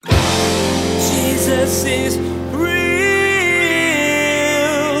Jesus is real.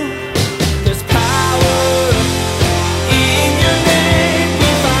 There's power in your name. We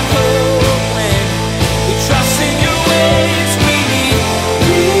find hope when we trust in your ways. We need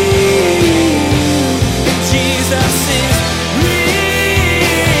you. Jesus is real.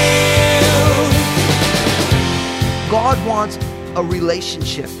 God wants a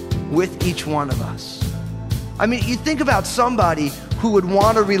relationship with each one of us. I mean, you think about somebody who would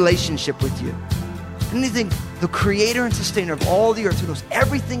want a relationship with you. And you think, the creator and sustainer of all the earth, who knows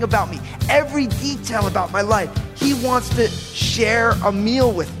everything about me, every detail about my life, he wants to share a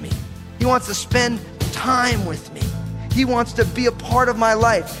meal with me. He wants to spend time with me. He wants to be a part of my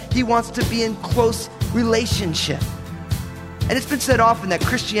life. He wants to be in close relationship. And it's been said often that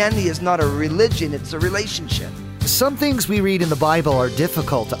Christianity is not a religion, it's a relationship. Some things we read in the Bible are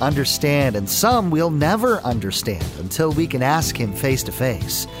difficult to understand, and some we'll never understand until we can ask Him face to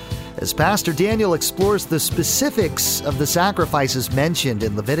face. As Pastor Daniel explores the specifics of the sacrifices mentioned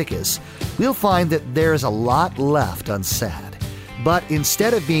in Leviticus, we'll find that there's a lot left unsaid. But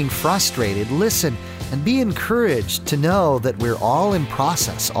instead of being frustrated, listen and be encouraged to know that we're all in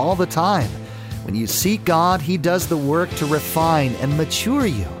process all the time. When you seek God, He does the work to refine and mature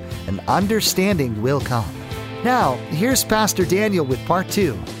you, and understanding will come. Now, here's Pastor Daniel with part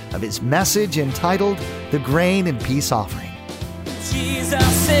 2 of his message entitled The Grain and Peace Offering.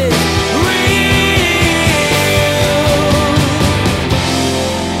 Jesus is real.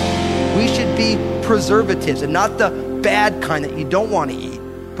 We should be preservatives, and not the bad kind that you don't want to eat,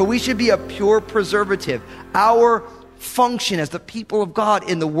 but we should be a pure preservative. Our function as the people of God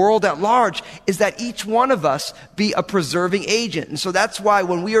in the world at large is that each one of us be a preserving agent. And so that's why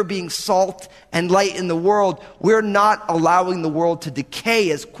when we are being salt and light in the world, we're not allowing the world to decay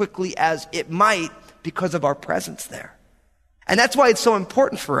as quickly as it might because of our presence there. And that's why it's so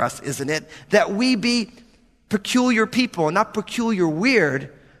important for us, isn't it, that we be peculiar people, not peculiar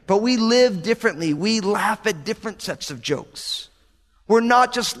weird, but we live differently. We laugh at different sets of jokes. We're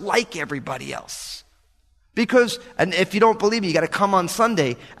not just like everybody else. Because, and if you don't believe me, you got to come on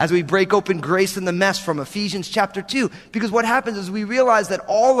Sunday as we break open Grace in the Mess from Ephesians chapter 2. Because what happens is we realize that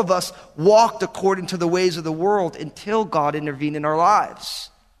all of us walked according to the ways of the world until God intervened in our lives.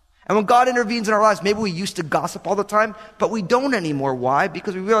 And when God intervenes in our lives, maybe we used to gossip all the time, but we don't anymore. Why?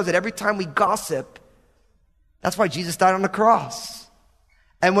 Because we realize that every time we gossip, that's why Jesus died on the cross.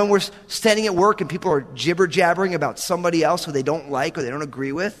 And when we're standing at work and people are jibber-jabbering about somebody else who they don't like or they don't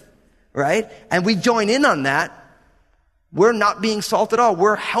agree with, right? And we join in on that, we're not being salt at all.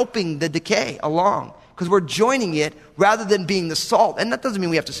 We're helping the decay along because we're joining it rather than being the salt. And that doesn't mean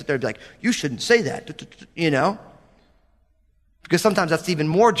we have to sit there and be like, you shouldn't say that, you know? Because sometimes that's even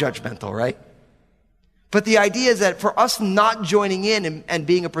more judgmental, right? But the idea is that for us not joining in and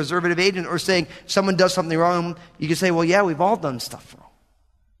being a preservative agent or saying someone does something wrong, you can say, well, yeah, we've all done stuff wrong,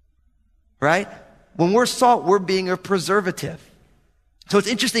 right? When we're salt, we're being a preservative. So it's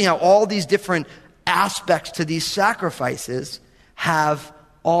interesting how all these different aspects to these sacrifices have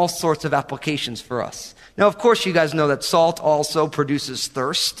all sorts of applications for us. Now, of course, you guys know that salt also produces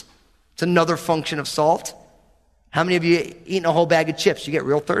thirst. It's another function of salt. How many of you eaten a whole bag of chips? You get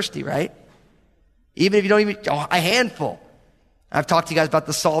real thirsty, right? Even if you don't even, a handful. I've talked to you guys about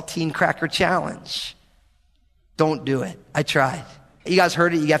the saltine cracker challenge. Don't do it. I tried. You guys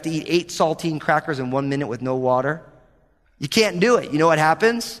heard it. You have to eat 8 saltine crackers in 1 minute with no water. You can't do it. You know what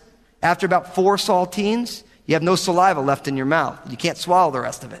happens? After about 4 saltines, you have no saliva left in your mouth. You can't swallow the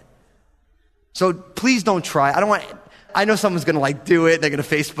rest of it. So please don't try. I know someone's going to do it. They're going to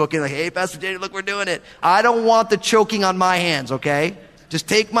Facebook it hey, Pastor Daniel, look, we're doing it. I don't want the choking on my hands, okay? Just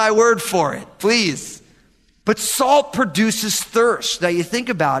take my word for it, please. But salt produces thirst. Now you think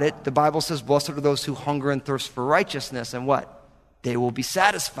about it. The Bible says, blessed are those who hunger and thirst for righteousness. And what? They will be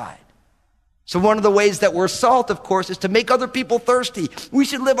satisfied. So one of the ways that we're salt, of course, is to make other people thirsty. We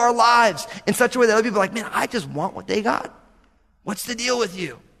should live our lives in such a way that other people are like, man, I just want what they got. What's the deal with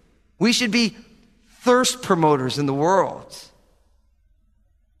you? We should be thirst promoters in the world.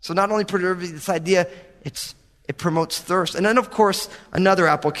 So not only preserving this idea, it promotes thirst. And then, of course, another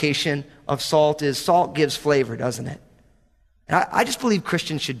application of salt is salt gives flavor, doesn't it? And I just believe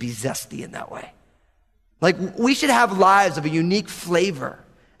Christians should be zesty in that way. We should have lives of a unique flavor.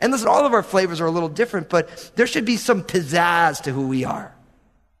 And listen, all of our flavors are a little different, but there should be some pizzazz to who we are.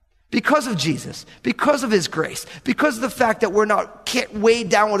 Because of Jesus, because of His grace, because of the fact that we're not weighed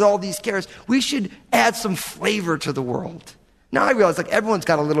down with all these cares, we should add some flavor to the world. Now I realize everyone's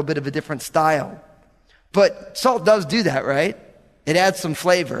got a little bit of a different style, but salt does do that, right? It adds some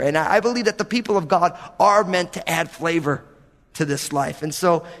flavor. And I believe that the people of God are meant to add flavor. to this life. And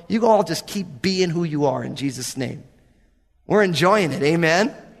so you all just keep being who you are in Jesus' name. We're enjoying it.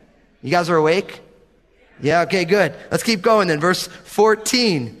 Amen. You guys are awake? Yeah, okay, good. Let's keep going then. Verse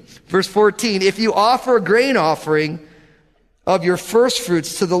 14. Verse 14. If you offer a grain offering of your first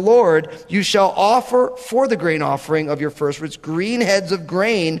fruits to the Lord, you shall offer for the grain offering of your first fruits green heads of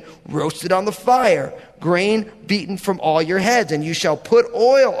grain roasted on the fire, grain beaten from all your heads, and you shall put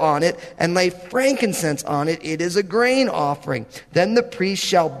oil on it and lay frankincense on it. It is a grain offering. Then the priest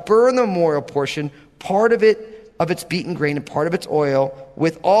shall burn the memorial portion, part of its beaten grain and part of its oil,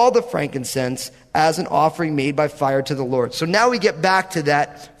 with all the frankincense as an offering made by fire to the Lord. So now we get back to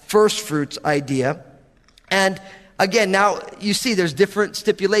that first fruits idea. And again, now you see there's different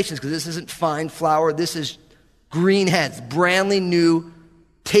stipulations because this isn't fine flour. This is green heads, brandly new,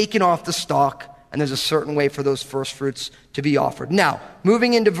 taken off the stalk. And there's a certain way for those first fruits to be offered. Now,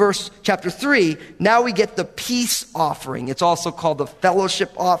 moving into chapter 3, now we get the peace offering. It's also called the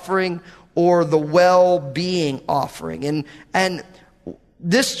fellowship offering or the well-being offering. And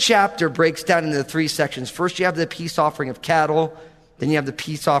this chapter breaks down into 3 sections. First, you have the peace offering of cattle. Then you have the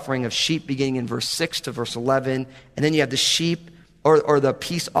peace offering of sheep beginning in verse 6 to verse 11. And then you have the sheep or the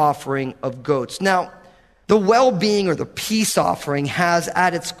peace offering of goats. Now, the well-being or the peace offering has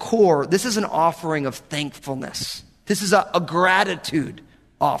at its core, this is an offering of thankfulness. This is a gratitude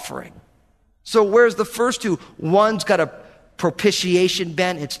offering. So whereas the first two, one's got a propitiation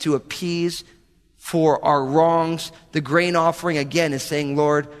bent, it's to appease for our wrongs. The grain offering, again, is saying,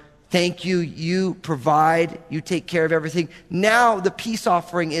 Lord, thank you, you provide, you take care of everything. Now the peace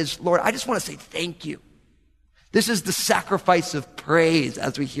offering is, Lord, I just want to say thank you. This is the sacrifice of praise,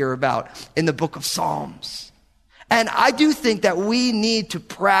 as we hear about in the book of Psalms. And I do think that we need to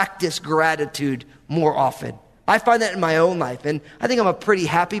practice gratitude more often. I find that in my own life, and I think I'm a pretty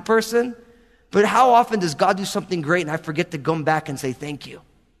happy person, but how often does God do something great and I forget to come back and say thank you?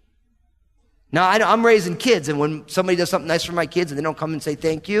 Now, I'm raising kids, and when somebody does something nice for my kids and they don't come and say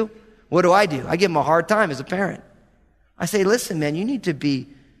thank you, what do? I give them a hard time as a parent. I say, listen, man, you need to be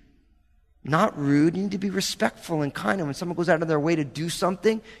not rude. You need to be respectful and kind. And when someone goes out of their way to do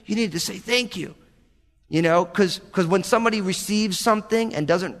something, you need to say thank you. You know, because when somebody receives something and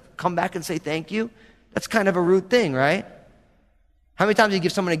doesn't come back and say thank you, that's kind of a rude thing, right? How many times do you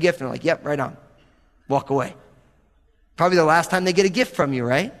give someone a gift and they're like, yep, right on, walk away? Probably the last time they get a gift from you,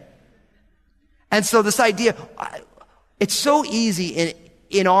 right? And so this idea, it's so easy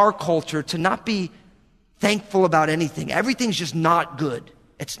in our culture to not be thankful about anything. Everything's just not good.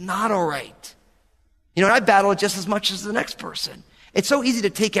 It's not all right. You know, and I battle it just as much as the next person. It's so easy to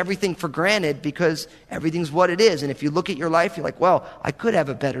take everything for granted because everything's what it is. And if you look at your life, you're like, well, I could have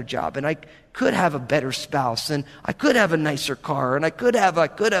a better job, and I could have a better spouse, and I could have a nicer car, and I could have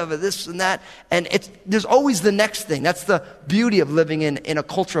a this and that. And there's always the next thing. That's the beauty of living in a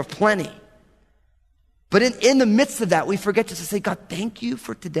culture of plenty. But in the midst of that, we forget just to say, God, thank you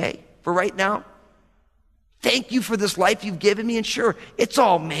for today, for right now. Thank you for this life you've given me. And sure, it's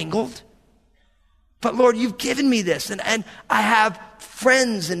all mangled. But Lord, you've given me this. And I have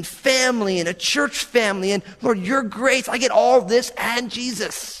friends and family and a church family. And Lord, your grace, I get all this and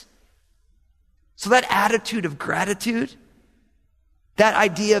Jesus. So that attitude of gratitude, that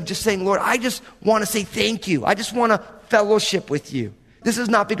idea of just saying, Lord, I just want to say thank you. I just want to fellowship with you. This is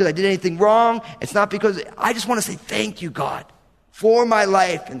not because I did anything wrong. It's not because I just want to say thank you, God, for my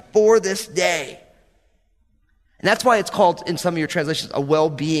life and for this day. And that's why it's called, in some of your translations, a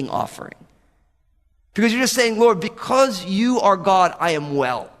well-being offering. Because you're just saying, Lord, because you are God, I am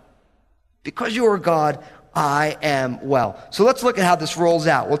well. Because you are God, I am well. So let's look at how this rolls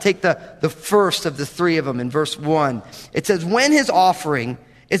out. We'll take the first of the 3 of them in verse 1. It says, when his offering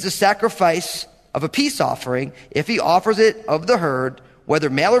is a sacrifice of a peace offering, if he offers it of the herd, whether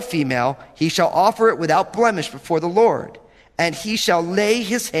male or female, he shall offer it without blemish before the Lord. And he shall lay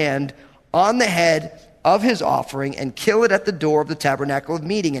his hand on the head of his offering and kill it at the door of the tabernacle of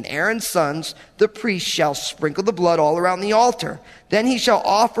meeting. And Aaron's sons, the priests, shall sprinkle the blood all around the altar. Then he shall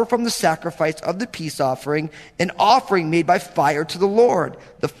offer from the sacrifice of the peace offering an offering made by fire to the Lord,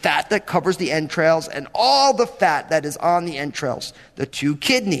 the fat that covers the entrails and all the fat that is on the entrails, the 2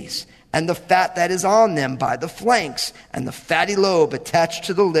 kidneys, and the fat that is on them by the flanks, and the fatty lobe attached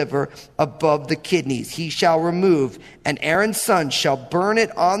to the liver above the kidneys. He shall remove, and Aaron's sons shall burn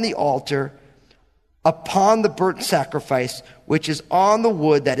it on the altar upon the burnt sacrifice, which is on the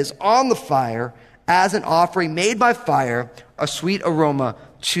wood that is on the fire, as an offering made by fire, a sweet aroma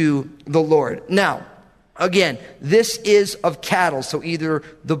to the Lord. Now, again, this is of cattle, so either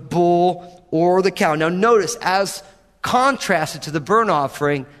the bull or the cow. Now notice, as contrasted to the burnt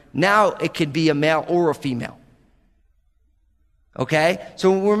offering, now it could be a male or a female. Okay?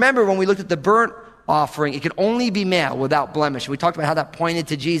 So remember when we looked at the burnt offering, it could only be male without blemish. We talked about how that pointed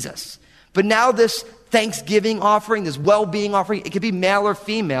to Jesus. But now this thanksgiving offering, this well-being offering, it could be male or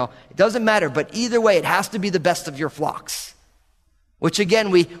female. It doesn't matter. But either way, it has to be the best of your flocks. Which again,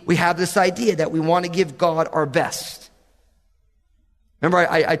 we have this idea that we want to give God our best. Remember,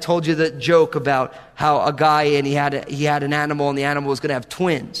 I told you the joke about how a guy, and he had an animal, and the animal was going to have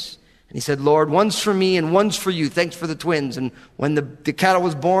twins. And he said, Lord, one's for me and one's for you. Thanks for the twins. And when the cattle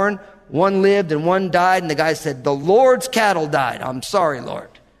was born, one lived and one died. And the guy said, the Lord's cattle died. I'm sorry, Lord.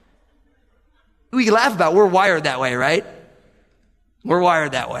 We can laugh about it. We're wired that way, right? We're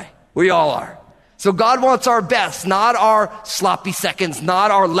wired that way. We all are. So God wants our best, not our sloppy seconds,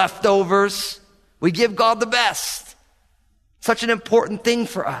 not our leftovers. We give God the best. Such an important thing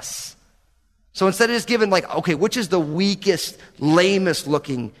for us. So instead of just giving like, okay, which is the weakest, lamest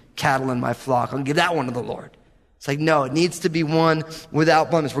looking cattle in my flock? I'm going to give that one to the Lord. It's like, no, it needs to be one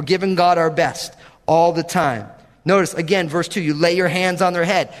without blemish. We're giving God our best all the time. Notice, again, verse 2, you lay your hands on their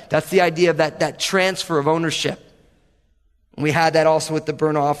head. That's the idea of that transfer of ownership. We had that also with the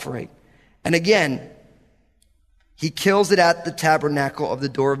burnt offering. And again, he kills it at the tabernacle of the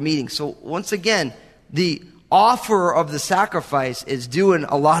door of meeting. So once again, the offerer of the sacrifice is doing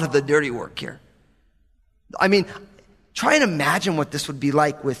a lot of the dirty work here. I mean, try and imagine what this would be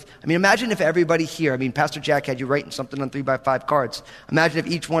like imagine if everybody here, Pastor Jack had you writing something on 3x5 cards. Imagine if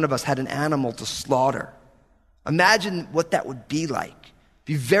each one of us had an animal to slaughter. Imagine what that would be like. It'd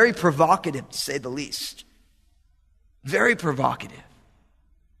be very provocative, to say the least. Very provocative.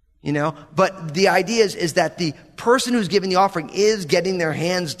 But the idea is that the person who's giving the offering is getting their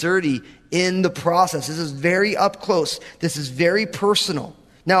hands dirty in the process. This is very up close. This is very personal.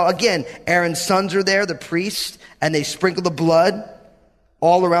 Now, again, Aaron's sons are there, the priest, and they sprinkle the blood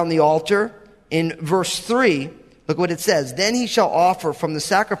all around the altar. In verse 3, look what it says. Then he shall offer from the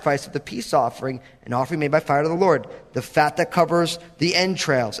sacrifice of the peace offering, an offering made by fire to the Lord, the fat that covers the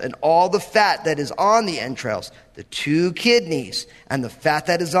entrails, and all the fat that is on the entrails, the 2 kidneys, and the fat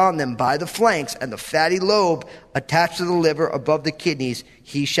that is on them by the flanks, and the fatty lobe attached to the liver above the kidneys,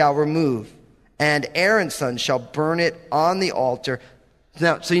 he shall remove. And Aaron's son shall burn it on the altar.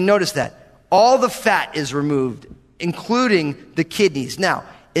 Now, so you notice that. All the fat is removed, including the kidneys. Now,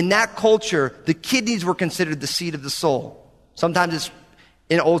 in that culture, the kidneys were considered the seat of the soul. Sometimes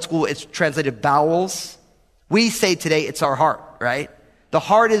in old school, it's translated bowels. We say today it's our heart, right? The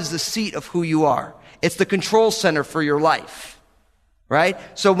heart is the seat of who you are. It's the control center for your life, right?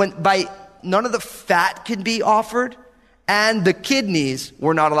 So none of the fat can be offered, and the kidneys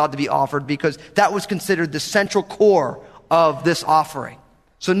were not allowed to be offered because that was considered the central core of this offering.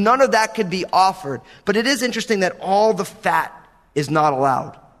 So none of that could be offered. But it is interesting that all the fat is not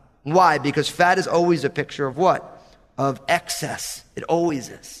allowed. Why? Because fat is always a picture of what? Of excess. It always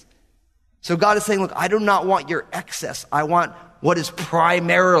is. So God is saying, look, I do not want your excess. I want what is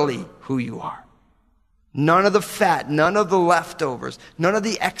primarily who you are. None of the fat, none of the leftovers, none of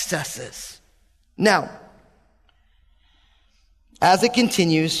the excesses. Now, as it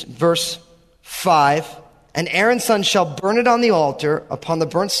continues, verse 5, and Aaron's son shall burn it on the altar upon the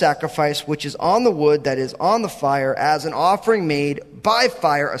burnt sacrifice, which is on the wood that is on the fire, as an offering made by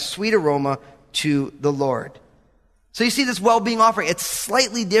fire, a sweet aroma to the Lord. So you see this well-being offering, it's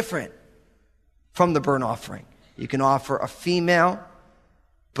slightly different from the burnt offering. You can offer a female,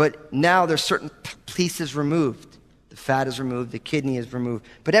 but now there's certain pieces removed. The fat is removed, the kidney is removed,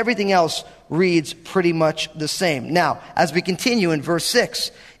 but everything else reads pretty much the same. Now, as we continue in verse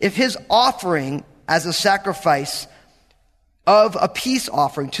 6, if his offering as a sacrifice of a peace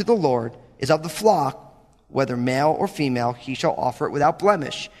offering to the Lord is of the flock, whether male or female, he shall offer it without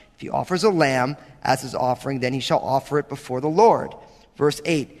blemish. If he offers a lamb as his offering, then he shall offer it before the Lord. Verse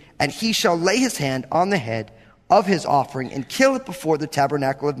 8, and he shall lay his hand on the head of his offering and kill it before the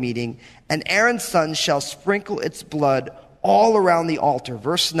tabernacle of meeting, and Aaron's son shall sprinkle its blood all around the altar.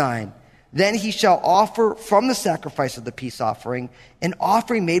 Verse 9, then he shall offer from the sacrifice of the peace offering an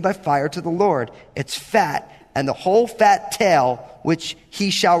offering made by fire to the Lord, its fat and the whole fat tail, which he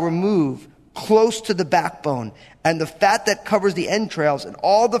shall remove close to the backbone, and the fat that covers the entrails, and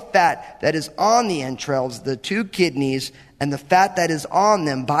all the fat that is on the entrails, the 2 kidneys, and the fat that is on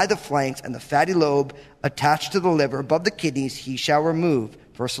them by the flanks, and the fatty lobe attached to the liver above the kidneys, he shall remove.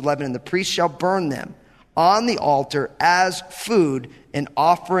 Verse 11, and the priest shall burn them on the altar as food, an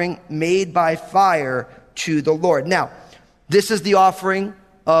offering made by fire to the Lord. Now, this is the offering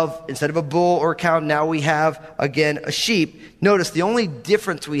of, instead of a bull or a cow, now we have, again, a sheep. Notice the only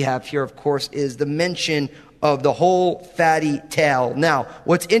difference we have here, of course, is the mention of the whole fatty tail. Now,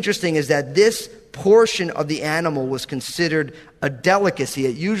 what's interesting is that this portion of the animal was considered a delicacy.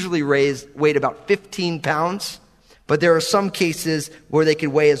 It usually weighed about 15 pounds, but there are some cases where they could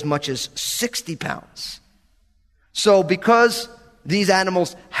weigh as much as 60 pounds. So because these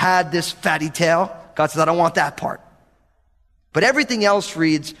animals had this fatty tail, God says, I don't want that part. But everything else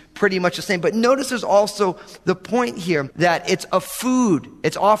reads pretty much the same. But notice there's also the point here that it's a food.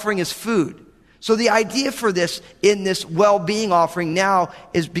 Its offering is food. So the idea for this in this well-being offering now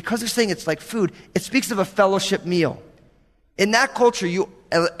is because they're saying it's like food, it speaks of a fellowship meal. In that culture,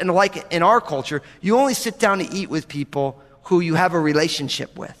 and like in our culture, you only sit down to eat with people who you have a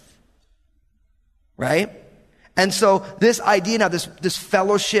relationship with. Right? And so this idea now, this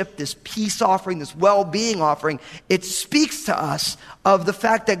fellowship, this peace offering, this well-being offering, it speaks to us of the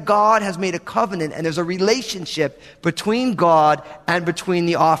fact that God has made a covenant and there's a relationship between God and between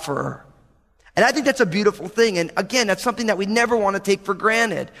the offerer. And I think that's a beautiful thing. And again, that's something that we never want to take for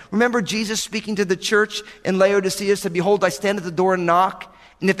granted. Remember Jesus speaking to the church in Laodicea said, behold, I stand at the door and knock.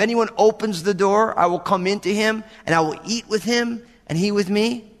 And if anyone opens the door, I will come into him and I will eat with him and he with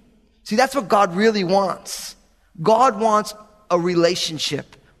me. See, that's what God really wants. God wants a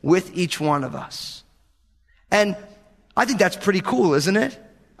relationship with each one of us. And I think that's pretty cool, isn't it?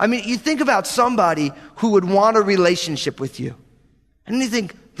 I mean, you think about somebody who would want a relationship with you. And then you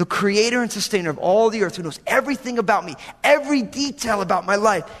think, the creator and sustainer of all the earth, who knows everything about me, every detail about my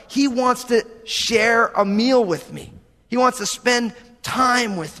life, he wants to share a meal with me. He wants to spend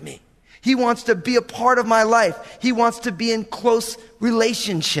time with me. He wants to be a part of my life. He wants to be in close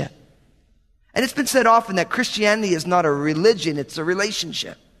relationship. And it's been said often that Christianity is not a religion, it's a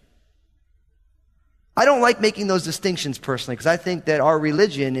relationship. I don't like making those distinctions personally because I think that our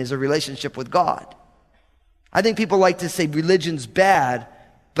religion is a relationship with God. I think people like to say religion's bad,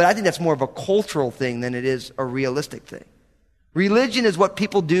 but I think that's more of a cultural thing than it is a realistic thing. Religion is what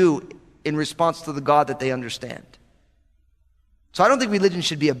people do in response to the God that they understand. So I don't think religion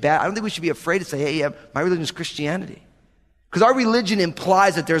should be I don't think we should be afraid to say, hey, yeah, my religion is Christianity. Because our religion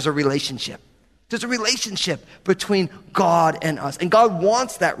implies that there's a relationship. There's a relationship between God and us. And God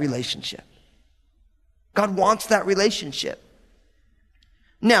wants that relationship. God wants that relationship.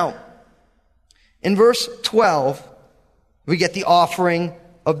 Now, in verse 12, we get the offering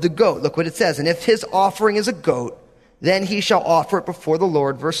of the goat. Look what it says. And if his offering is a goat, then he shall offer it before the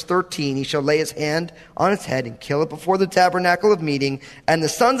Lord. Verse 13, he shall lay his hand on its head and kill it before the tabernacle of meeting. And the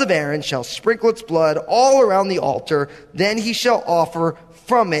sons of Aaron shall sprinkle its blood all around the altar. Then he shall offer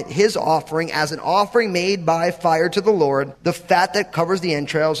from it his offering as an offering made by fire to the Lord, the fat that covers the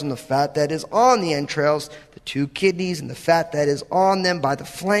entrails and the fat that is on the entrails, the 2 kidneys and the fat that is on them by the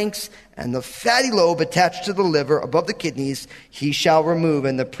flanks, and the fatty lobe attached to the liver above the kidneys he shall remove,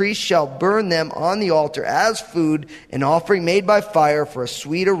 and the priest shall burn them on the altar as food, an offering made by fire for a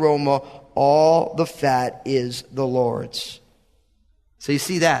sweet aroma. All the fat is the Lord's. So you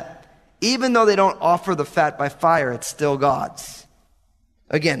see that. Even though they don't offer the fat by fire, it's still God's.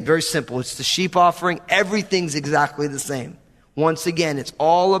 Again, very simple. It's the sheep offering. Everything's exactly the same. Once again, it's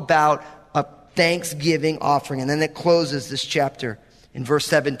all about a thanksgiving offering. And then it closes this chapter in verse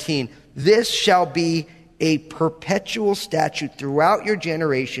 17. This shall be a perpetual statute throughout your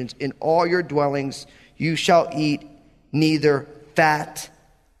generations. In all your dwellings you shall eat neither fat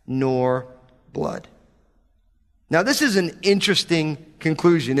nor blood. Now, this is an interesting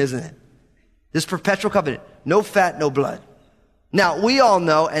conclusion, isn't it? This perpetual covenant. No fat, no blood. Now, we all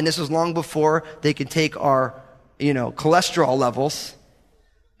know, and this was long before they could take our, cholesterol levels,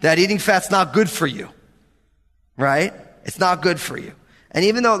 that eating fat's not good for you. Right? It's not good for you. And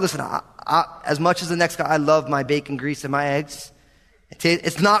even though, listen, I, as much as the next guy, I love my bacon grease and my eggs.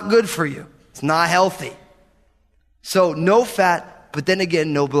 It's not good for you. It's not healthy. So no fat, but then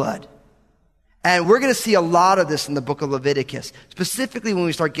again, no blood. And we're going to see a lot of this in the book of Leviticus, specifically when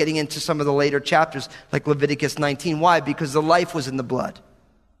we start getting into some of the later chapters, like Leviticus 19. Why? Because the life was in the blood.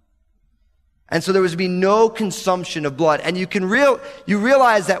 And so there was to be no consumption of blood. And you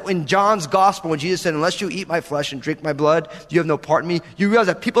realize that in John's gospel, when Jesus said, unless you eat my flesh and drink my blood, you have no part in me, you realize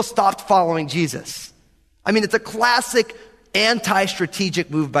that people stopped following Jesus. I mean, it's a classic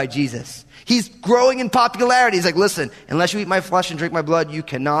anti-strategic move by Jesus. He's growing in popularity. He's like, listen, unless you eat my flesh and drink my blood, you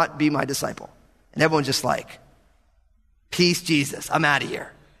cannot be my disciple. And everyone's just like, peace, Jesus, I'm out of here.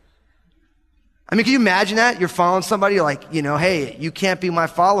 I mean, can you imagine that? You're following somebody, you're like, hey, you can't be my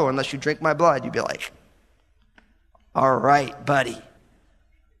follower unless you drink my blood. You'd be like, all right, buddy.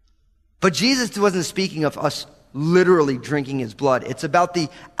 But Jesus wasn't speaking of us literally drinking his blood. It's about the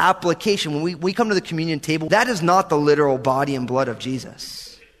application. When we come to the communion table, that is not the literal body and blood of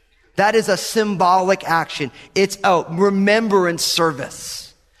Jesus. That is a symbolic action. It's a remembrance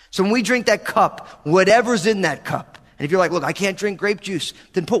service. So when we drink that cup, whatever's in that cup, and if you're like, look, I can't drink grape juice,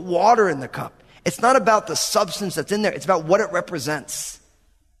 then put water in the cup. It's not about the substance that's in there. It's about what it represents.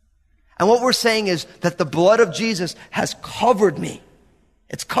 And what we're saying is that the blood of Jesus has covered me.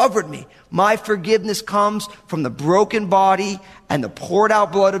 It's covered me. My forgiveness comes from the broken body and the poured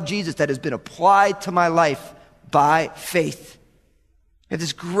out blood of Jesus that has been applied to my life by faith. We have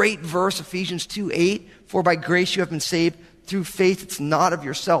this great verse, Ephesians 2:8, for by grace you have been saved through faith. It's not of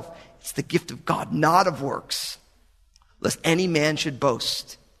yourself. It's the gift of God, not of works, lest any man should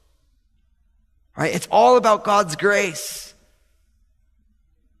boast. Right? It's all about God's grace.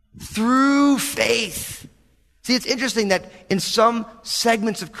 Through faith. See, it's interesting that in some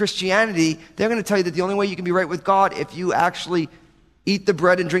segments of Christianity, they're going to tell you that the only way you can be right with God if you actually eat the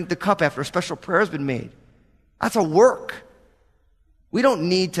bread and drink the cup after a special prayer has been made. That's a work. We don't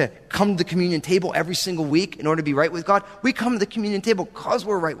need to come to the communion table every single week in order to be right with God. We come to the communion table because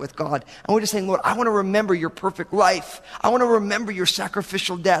we're right with God. And we're just saying, Lord, I want to remember your perfect life. I want to remember your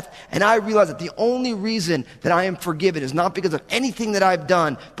sacrificial death. And I realize that the only reason that I am forgiven is not because of anything that I've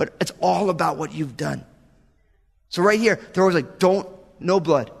done, but it's all about what you've done. So right here, they're always like, no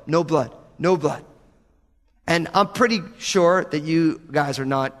blood, no blood, no blood. And I'm pretty sure that you guys are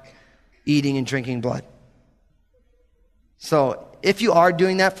not eating and drinking blood. So if you are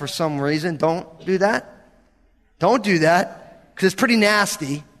doing that for some reason, don't do that. Don't do that, because it's pretty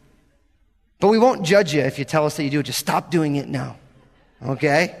nasty. But we won't judge you if you tell us that you do it. Just stop doing it now.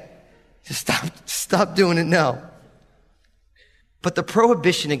 Okay? Just stop doing it now. But the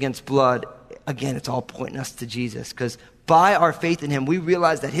prohibition against blood, again, it's all pointing us to Jesus, because by our faith in him, we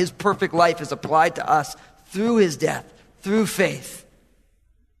realize that his perfect life is applied to us through his death, through faith.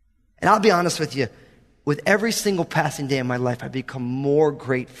 And I'll be honest with you, with every single passing day in my life, I become more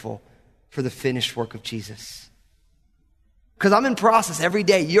grateful for the finished work of Jesus. Because I'm in process every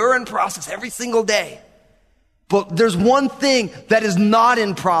day. You're in process every single day. But there's one thing that is not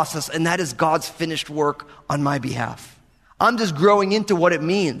in process, and that is God's finished work on my behalf. I'm just growing into what it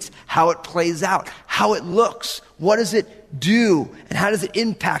means, how it plays out, how it looks, what does it do, and how does it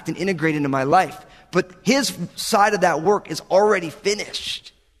impact and integrate into my life. But his side of that work is already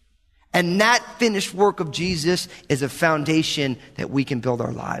finished. And that finished work of Jesus is a foundation that we can build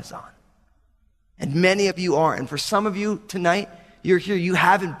our lives on. And many of you are. And for some of you tonight, you're here, you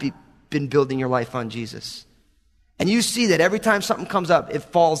haven't been building your life on Jesus. And you see that every time something comes up, it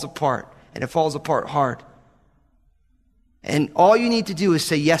falls apart. And it falls apart hard. And all you need to do is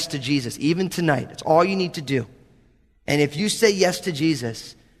say yes to Jesus, even tonight. It's all you need to do. And if you say yes to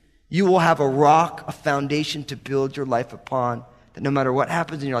Jesus, you will have a rock, a foundation to build your life upon. That no matter what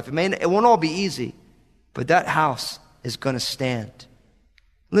happens in your life, it won't all be easy, but that house is going to stand.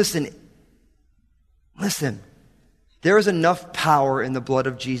 Listen, there is enough power in the blood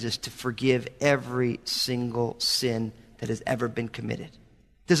of Jesus to forgive every single sin that has ever been committed.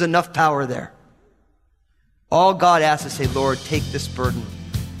 There's enough power there. All God asks is say, Lord, take this burden,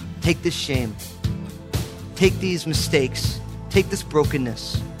 take this shame, take these mistakes, take this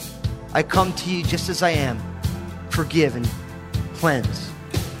brokenness. I come to you just as I am, forgive and cleanse.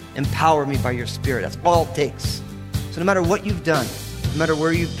 Empower me by your Spirit. That's all it takes. So no matter what you've done, no matter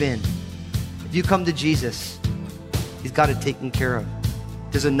where you've been, if you come to Jesus, he's got it taken care of.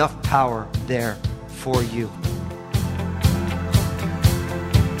 There's enough power there for you.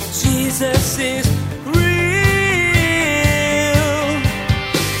 Jesus is real.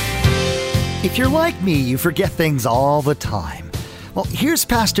 If you're like me, you forget things all the time. Well, here's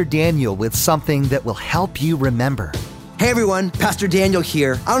Pastor Daniel with something that will help you remember. Hey everyone, Pastor Daniel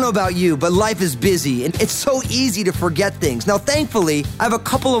here. I don't know about you, but life is busy and it's so easy to forget things. Now, thankfully, I have a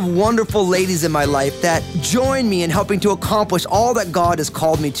couple of wonderful ladies in my life that join me in helping to accomplish all that God has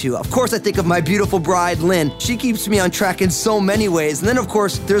called me to. Of course, I think of my beautiful bride, Lynn. She keeps me on track in so many ways. And then, of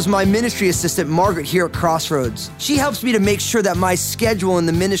course, there's my ministry assistant, Margaret, here at Crossroads. She helps me to make sure that my schedule in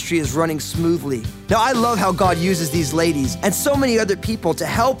the ministry is running smoothly. Now, I love how God uses these ladies and so many other people to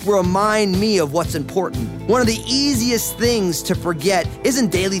help remind me of what's important. One of the easiest things to forget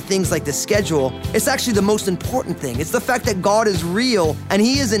isn't daily things like the schedule. It's actually the most important thing. It's the fact that God is real and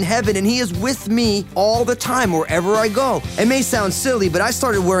he is in heaven and he is with me all the time wherever I go. It may sound silly, but I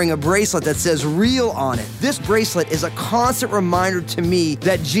started wearing a bracelet that says real on it. This bracelet is a constant reminder to me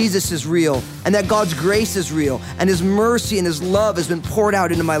that Jesus is real and that God's grace is real and his mercy and his love has been poured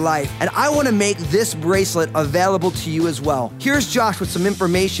out into my life. And I want to make this bracelet available to you as well. Here's Josh with some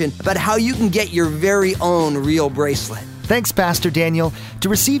information about how you can get your very own real bracelet. Thanks, Pastor Daniel. To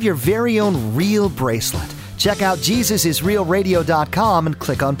receive your very own real bracelet, check out JesusIsRealRadio.com and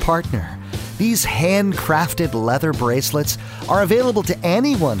click on Partner. These handcrafted leather bracelets are available to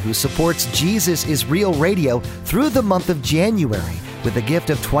anyone who supports Jesus is Real Radio through the month of January with a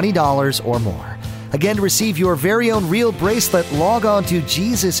gift of $20 or more. Again, to receive your very own real bracelet, log on to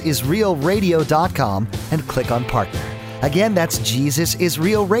JesusIsRealRadio.com and click on Partner. Again, that's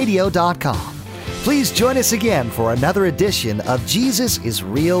JesusIsRealRadio.com. Please join us again for another edition of Jesus is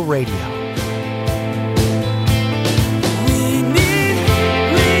Real Radio.